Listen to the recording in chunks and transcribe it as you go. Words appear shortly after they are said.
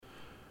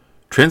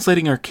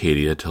Translating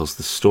Arcadia tells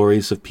the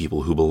stories of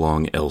people who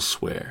belong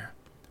elsewhere,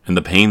 and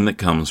the pain that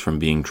comes from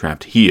being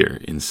trapped here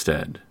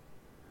instead.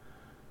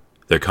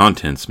 Their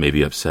contents may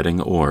be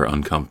upsetting or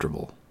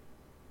uncomfortable.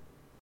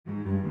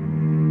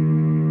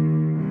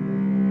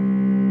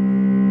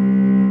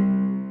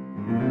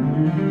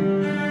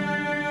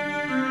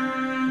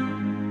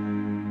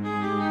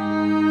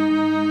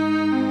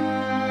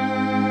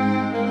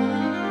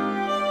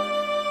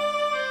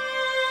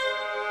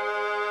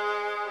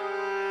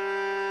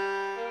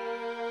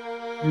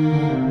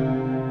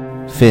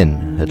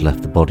 Finn had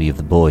left the body of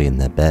the boy in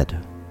their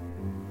bed.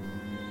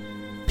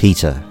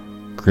 Peter,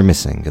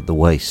 grimacing at the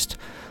waist,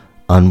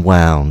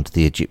 unwound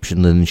the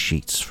Egyptian linen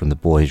sheets from the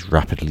boy's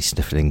rapidly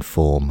stiffening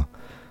form,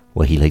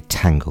 where he lay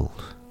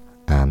tangled,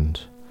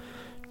 and,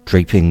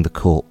 draping the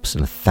corpse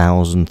in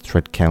 1,000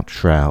 thread-count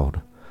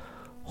shroud,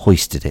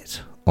 hoisted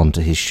it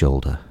onto his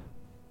shoulder.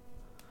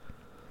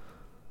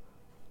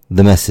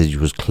 The message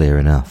was clear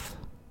enough.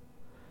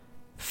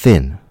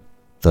 Finn,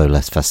 though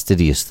less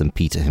fastidious than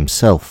Peter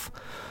himself,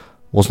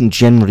 wasn't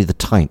generally the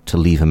type to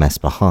leave a mess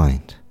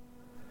behind,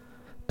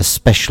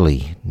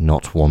 especially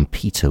not one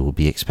Peter would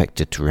be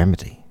expected to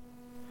remedy.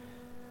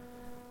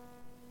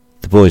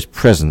 The boy's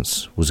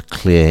presence was a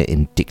clear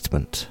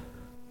indictment.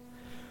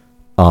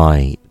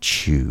 I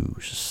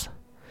choose.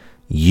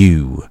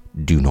 You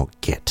do not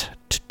get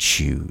to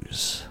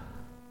choose.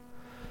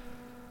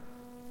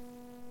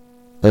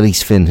 At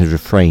least Finn had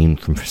refrained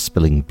from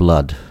spilling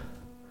blood.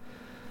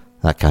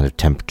 That kind of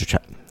temperature.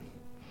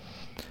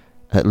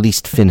 At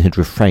least Finn had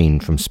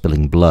refrained from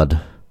spilling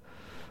blood.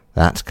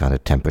 That kind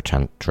of temper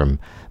tantrum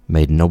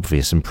made an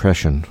obvious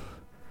impression,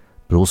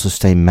 but also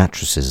stained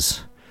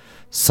mattresses,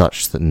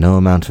 such that no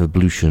amount of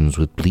ablutions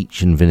with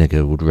bleach and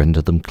vinegar would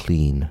render them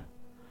clean.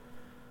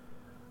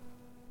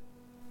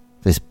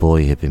 This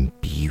boy had been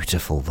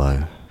beautiful,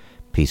 though,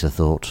 Peter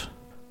thought,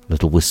 a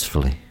little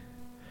wistfully,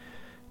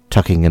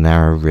 tucking a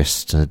narrow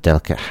wrist and a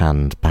delicate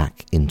hand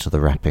back into the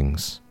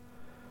wrappings.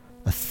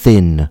 A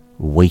thin,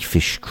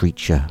 waifish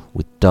creature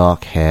with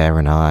dark hair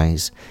and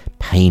eyes,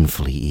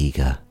 painfully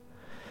eager,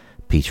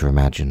 Peter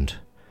imagined,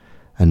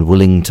 and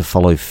willing to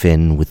follow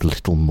Finn with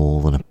little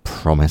more than a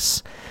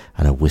promise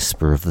and a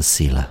whisper of the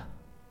sealer.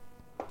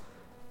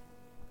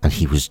 And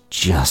he was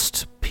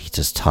just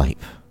Peter's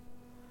type.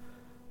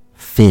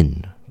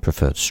 Finn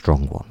preferred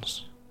strong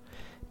ones,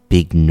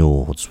 big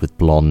Nords with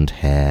blonde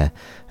hair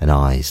and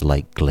eyes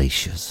like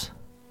glaciers.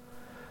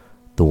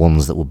 The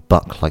ones that would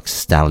buck like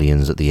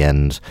stallions at the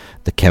end,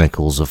 the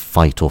chemicals of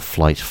fight or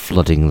flight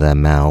flooding their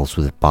mouths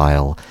with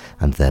bile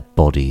and their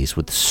bodies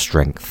with the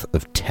strength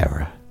of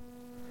terror.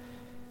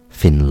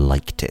 Finn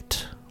liked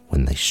it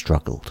when they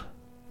struggled.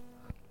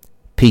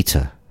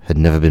 Peter had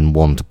never been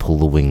one to pull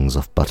the wings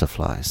off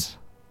butterflies.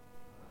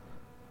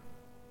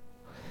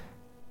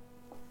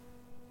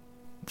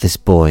 This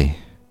boy,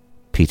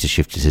 Peter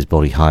shifted his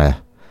body higher,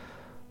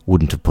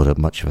 wouldn't have put up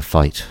much of a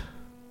fight.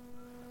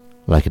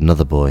 Like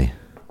another boy,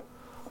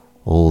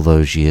 all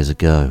those years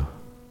ago.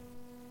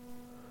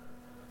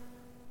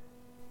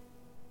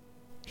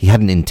 He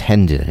hadn't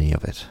intended any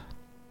of it.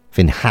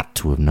 Finn had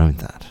to have known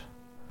that.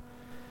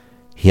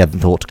 He hadn't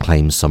thought to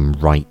claim some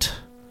right.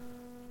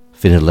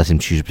 Finn had let him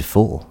choose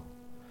before.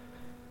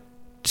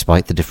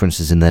 Despite the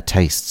differences in their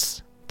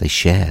tastes, they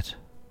shared.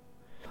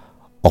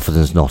 Often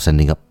as not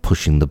ending up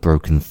pushing the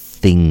broken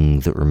thing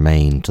that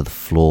remained to the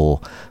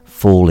floor,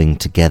 falling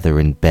together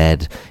in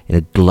bed in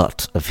a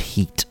glut of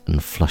heat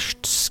and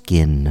flushed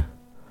skin.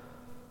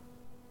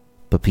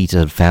 But Peter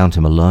had found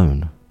him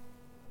alone,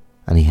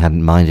 and he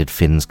hadn't minded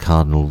Finn's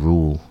cardinal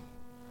rule.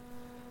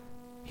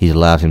 He'd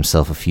allowed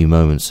himself a few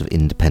moments of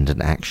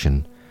independent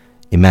action,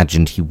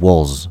 imagined he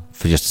was,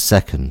 for just a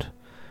second,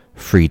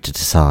 free to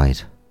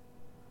decide.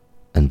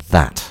 And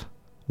that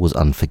was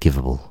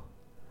unforgivable.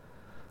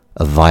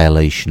 A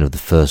violation of the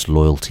first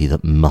loyalty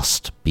that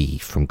must be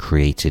from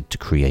created to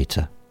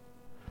creator.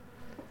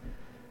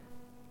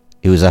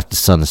 It was after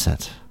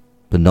sunset,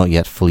 but not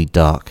yet fully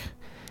dark,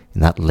 in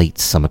that late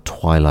summer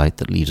twilight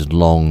that leaves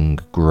long,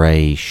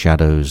 grey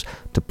shadows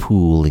to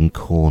pool in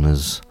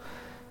corners.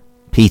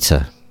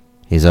 Peter,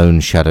 his own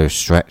shadow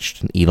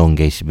stretched and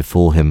elongated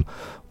before him,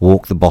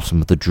 walked the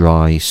bottom of the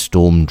dry,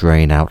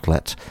 storm-drain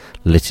outlet,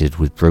 littered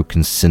with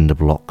broken cinder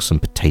blocks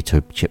and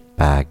potato chip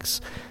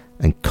bags,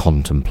 and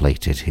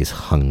contemplated his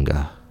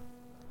hunger.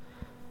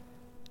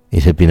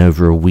 It had been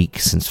over a week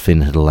since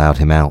Finn had allowed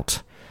him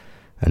out,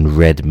 and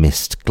red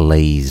mist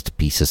glazed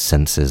Peter's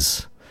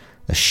senses,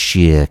 a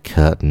sheer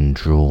curtain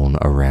drawn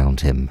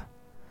around him.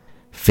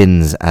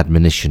 Finn's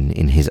admonition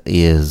in his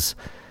ears.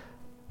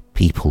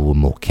 People were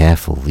more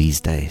careful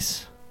these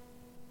days.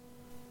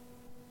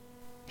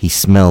 He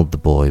smelled the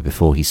boy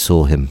before he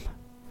saw him.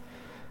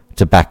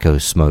 Tobacco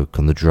smoke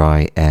on the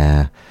dry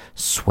air,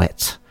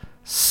 sweat,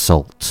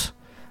 salt,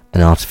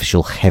 an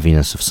artificial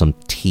heaviness of some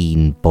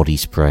teen body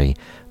spray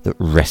that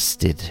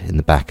rested in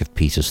the back of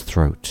Peter's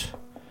throat.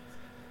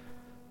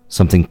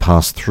 Something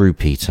passed through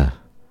Peter,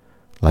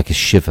 like a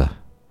shiver,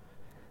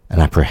 an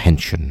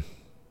apprehension.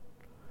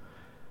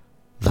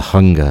 The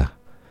hunger,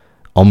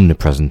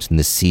 omnipresent in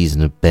this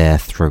season of bare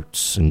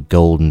throats and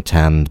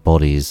golden-tanned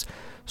bodies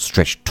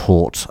stretched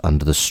taut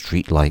under the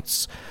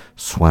streetlights,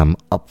 swam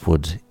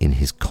upward in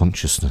his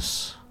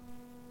consciousness.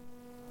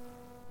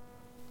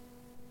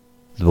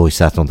 The boy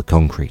sat on the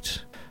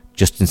concrete,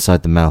 just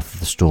inside the mouth of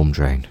the storm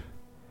drain,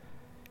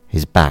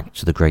 his back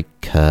to the great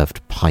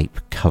curved pipe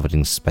covered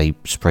in spray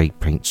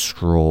paint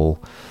straw,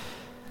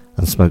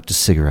 and smoked a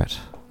cigarette.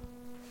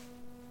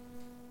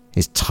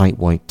 His tight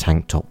white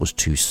tank top was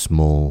too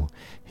small.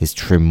 His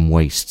trim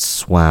waist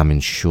swam in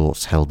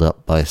shorts held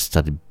up by a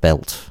studded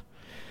belt,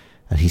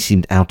 and he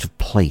seemed out of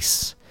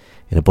place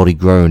in a body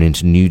grown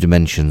into new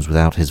dimensions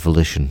without his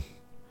volition.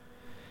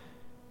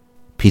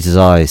 Peter's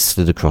eyes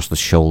slid across the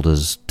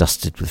shoulders,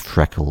 dusted with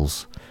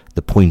freckles,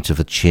 the point of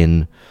the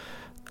chin,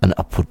 an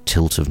upward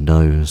tilt of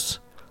nose,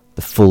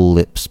 the full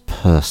lips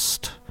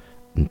pursed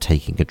and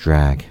taking a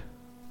drag.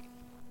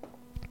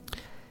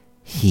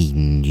 He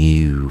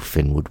knew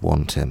Finn would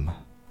want him.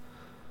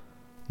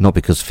 Not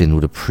because Finn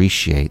would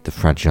appreciate the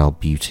fragile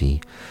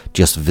beauty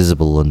just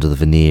visible under the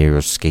veneer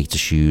of skater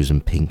shoes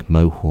and pink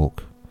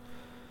mohawk,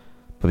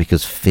 but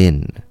because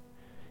Finn,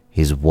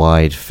 his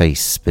wide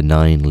face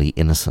benignly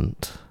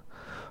innocent,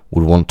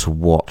 would want to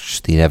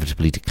watch the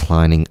inevitably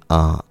declining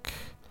arc,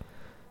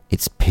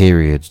 its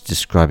period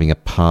describing a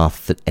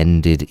path that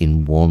ended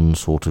in one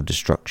sort of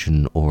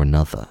destruction or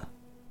another.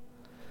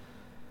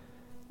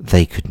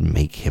 They could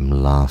make him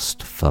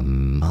last for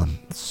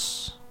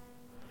months.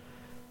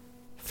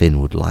 Finn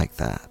would like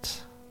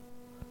that.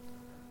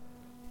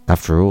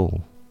 After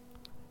all,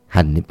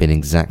 hadn't it been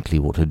exactly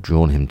what had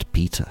drawn him to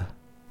Peter?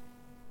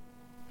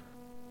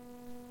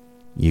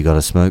 "You got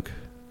a smoke?"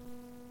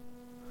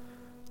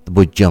 The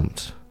boy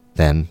jumped,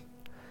 then,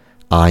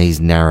 eyes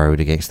narrowed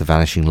against the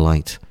vanishing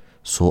light,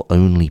 saw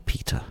only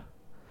Peter.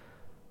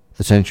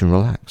 The tension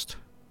relaxed.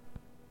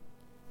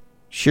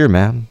 "Sure,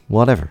 man,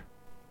 whatever."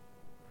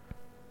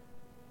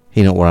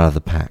 He knocked one out of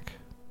the pack,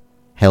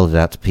 held it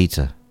out to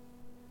Peter.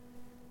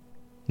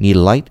 "Need a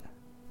light?"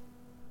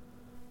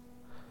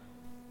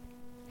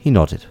 He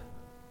nodded.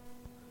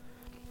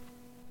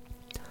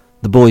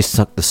 The boy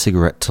sucked the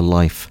cigarette to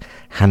life,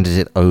 handed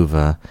it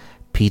over.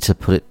 Peter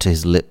put it to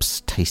his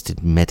lips,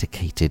 tasted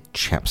medicated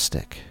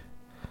chapstick.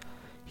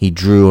 He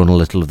drew on a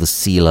little of the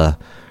sealer,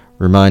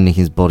 reminding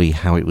his body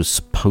how it was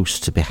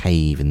supposed to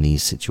behave in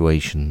these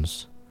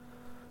situations.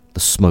 The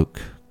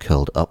smoke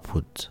curled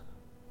upward.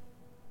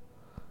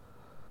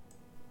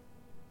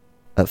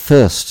 At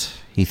first,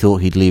 he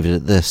thought he'd leave it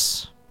at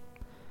this.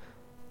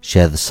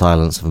 Share the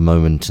silence of a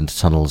moment in the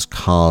tunnel as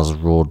cars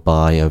roared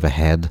by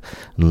overhead,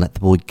 and let the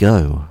boy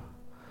go.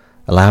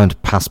 Allow him to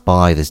pass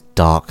by this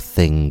dark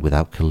thing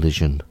without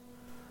collision.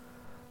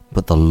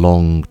 But the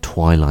long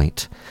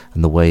twilight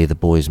and the way the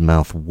boy's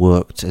mouth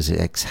worked as it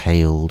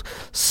exhaled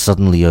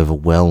suddenly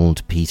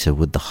overwhelmed Peter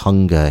with the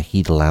hunger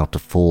he'd allowed to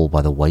fall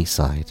by the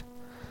wayside.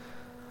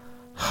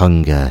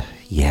 Hunger,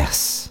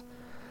 yes,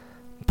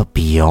 but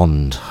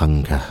beyond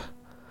hunger.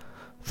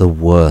 The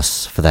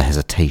worse for the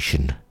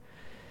hesitation.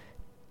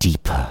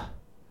 Deeper.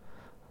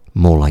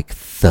 More like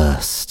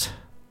thirst.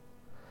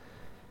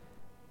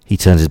 He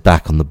turned his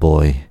back on the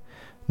boy,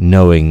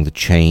 knowing the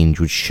change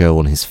would show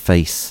on his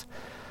face.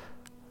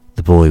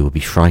 The boy would be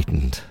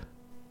frightened.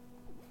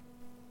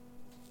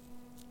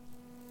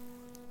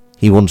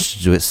 He wanted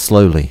to do it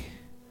slowly,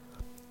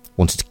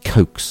 wanted to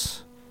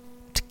coax,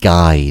 to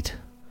guide,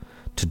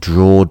 to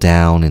draw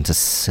down into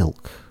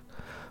silk,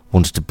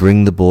 wanted to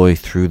bring the boy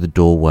through the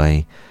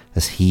doorway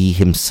as he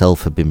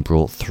himself had been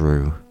brought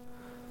through.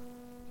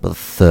 But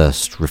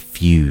thirst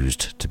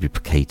refused to be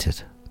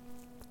placated.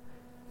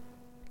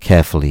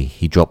 Carefully,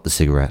 he dropped the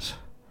cigarette,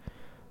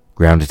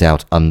 ground it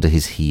out under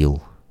his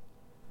heel.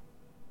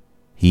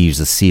 He used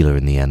the sealer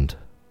in the end,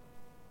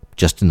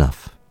 just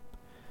enough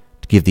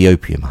to give the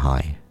opium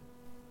high,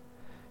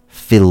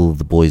 fill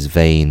the boy's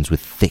veins with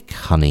thick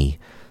honey,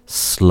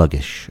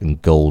 sluggish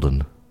and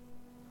golden.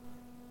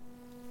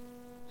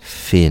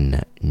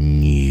 Finn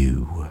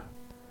knew.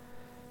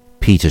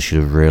 Peter should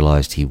have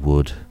realised he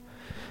would,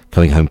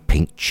 coming home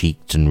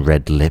pink-cheeked and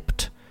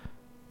red-lipped,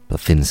 but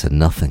Finn said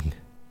nothing.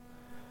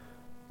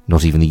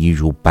 Not even the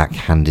usual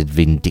backhanded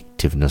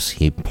vindictiveness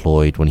he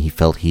employed when he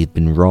felt he had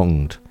been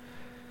wronged.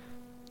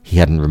 He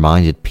hadn't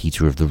reminded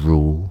Peter of the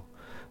rule,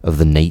 of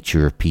the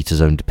nature of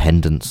Peter's own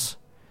dependence.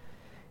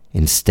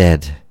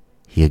 Instead,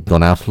 he had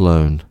gone out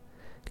alone,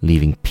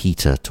 leaving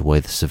Peter to weigh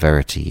the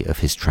severity of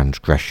his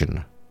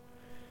transgression.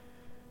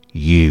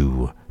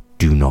 You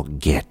do not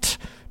get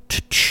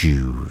to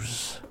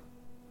choose.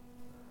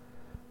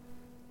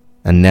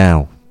 And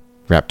now,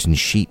 wrapped in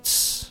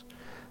sheets,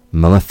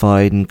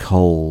 mummified and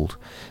cold,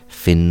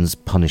 Finn's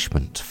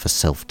punishment for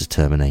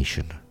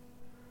self-determination.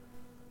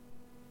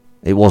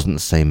 It wasn't the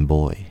same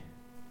boy.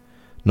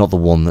 Not the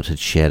one that had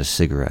shared a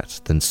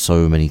cigarette, then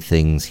so many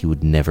things he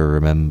would never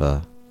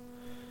remember.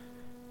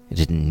 It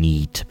didn't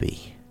need to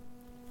be.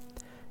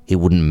 It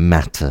wouldn't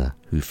matter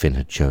who Finn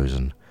had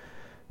chosen,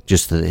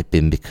 just that it had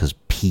been because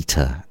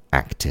Peter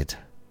acted,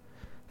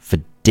 for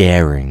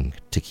daring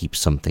to keep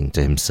something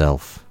to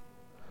himself.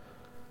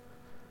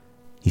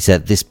 He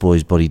set this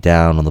boy's body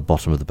down on the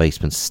bottom of the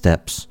basement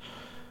steps,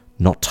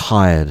 not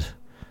tired,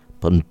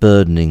 but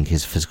unburdening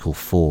his physical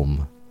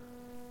form,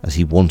 as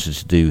he wanted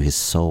to do his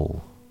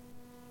soul.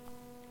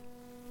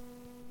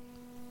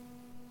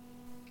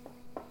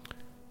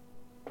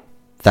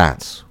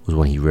 That was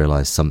when he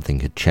realized something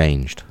had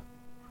changed.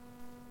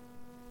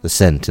 The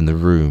scent in the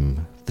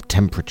room, the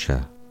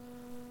temperature,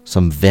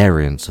 some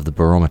variance of the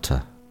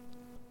barometer.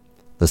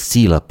 The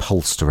sealer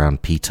pulsed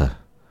around Peter,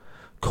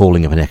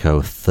 calling up an echo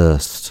of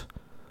thirst,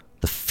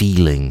 the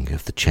feeling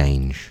of the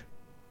change.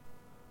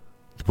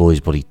 The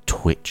boy's body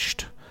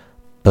twitched,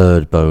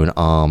 bird-bone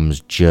arms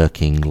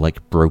jerking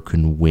like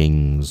broken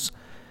wings.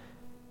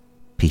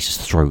 Peter's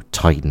throat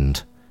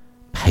tightened,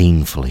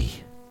 painfully.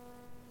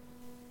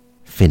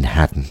 Finn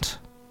hadn't.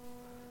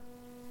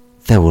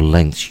 There were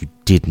lengths you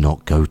did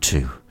not go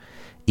to,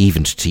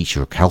 even to teach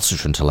your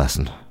recalcitrant a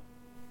lesson.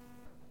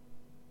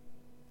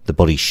 The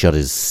body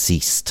shudders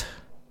ceased.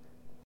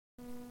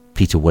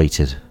 Peter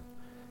waited,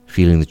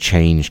 feeling the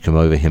change come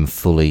over him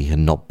fully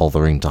and not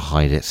bothering to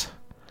hide it.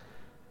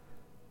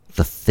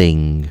 The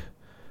thing,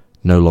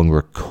 no longer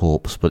a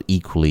corpse but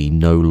equally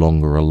no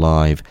longer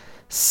alive,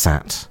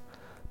 sat,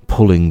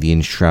 pulling the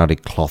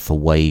enshrouded cloth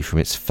away from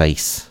its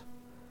face.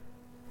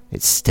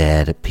 It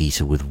stared at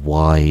Peter with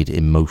wide,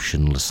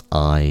 emotionless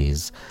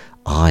eyes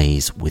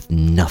with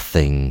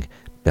nothing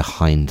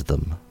behind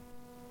them.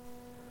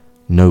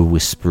 No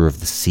whisper of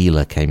the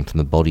sealer came from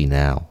the body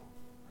now.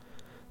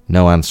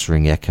 No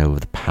answering echo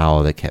of the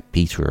power that kept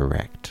Peter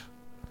erect.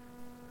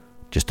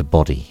 Just a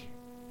body,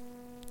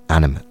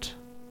 animate,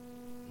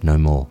 no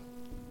more.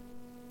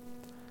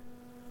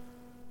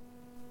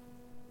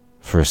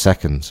 For a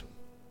second,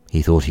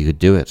 he thought he could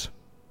do it.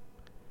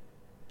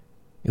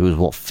 It was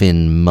what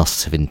Finn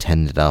must have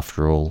intended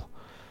after all,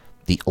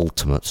 the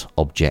ultimate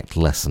object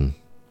lesson.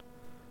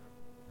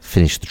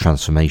 Finish the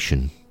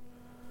transformation,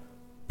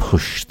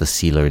 push the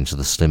sealer into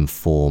the slim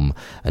form,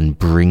 and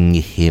bring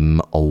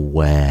him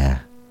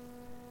aware.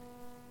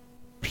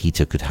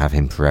 Peter could have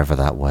him forever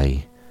that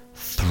way,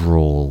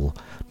 thrall,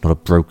 not a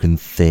broken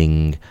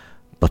thing,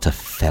 but a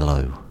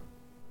fellow.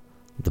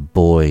 The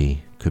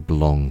boy could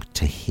belong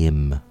to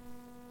him.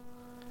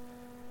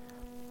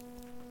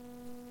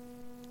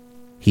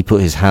 He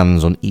put his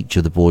hands on each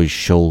of the boy's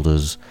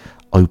shoulders,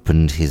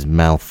 opened his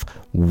mouth,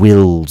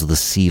 willed the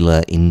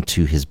sealer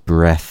into his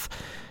breath.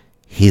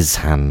 His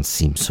hands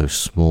seemed so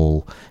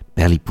small,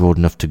 barely broad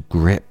enough to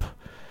grip,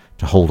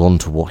 to hold on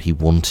to what he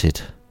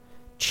wanted.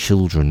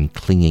 Children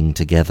clinging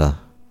together.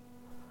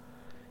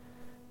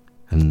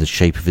 And in the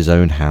shape of his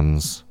own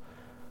hands,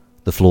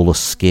 the flawless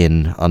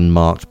skin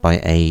unmarked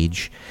by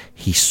age,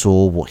 he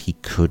saw what he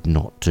could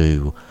not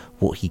do,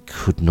 what he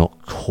could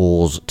not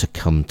cause to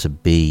come to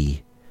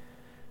be.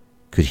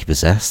 Could he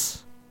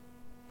possess?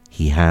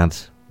 He had,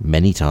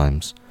 many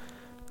times,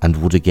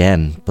 and would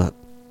again, but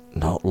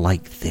not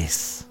like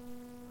this.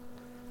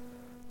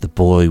 The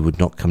boy would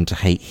not come to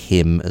hate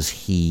him as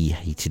he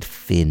hated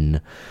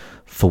Finn,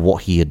 for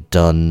what he had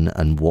done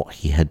and what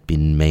he had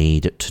been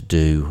made to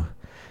do.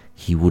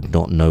 He would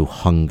not know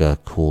hunger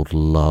called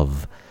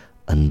love,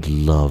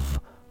 and love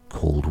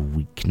called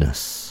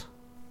weakness.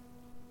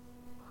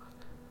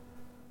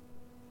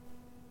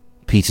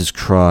 Peter's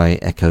cry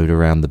echoed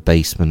around the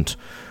basement,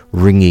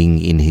 ringing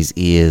in his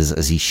ears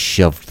as he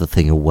shoved the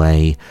thing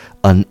away,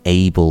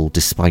 unable,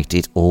 despite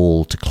it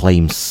all, to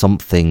claim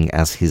something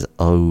as his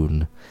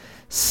own.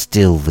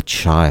 Still the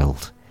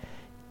child,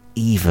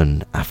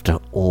 even after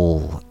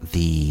all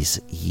these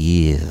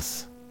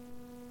years.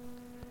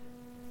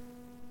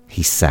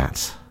 He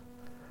sat,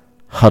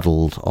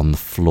 huddled on the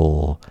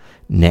floor,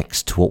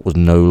 next to what was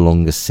no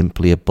longer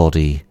simply a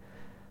body,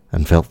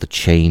 and felt the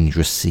change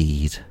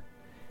recede,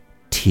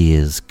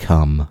 tears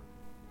come.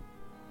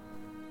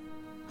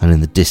 And in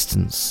the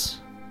distance,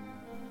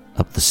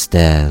 up the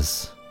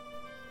stairs,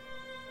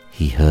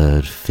 he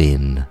heard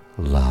Finn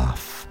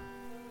laugh.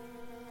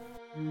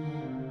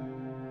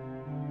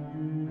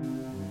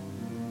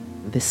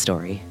 This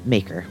story,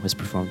 Maker, was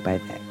performed by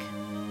Vic.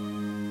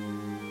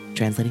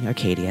 Translating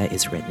Arcadia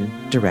is written,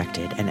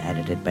 directed, and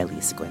edited by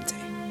Lisa Guente.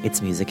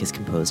 Its music is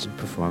composed and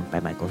performed by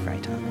Michael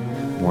Freitag.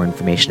 More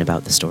information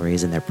about the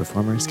stories and their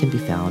performers can be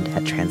found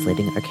at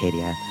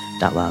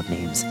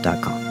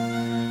translatingarcadia.loudnames.com.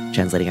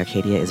 Translating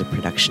Arcadia is a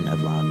production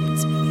of Loud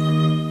Names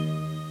Media.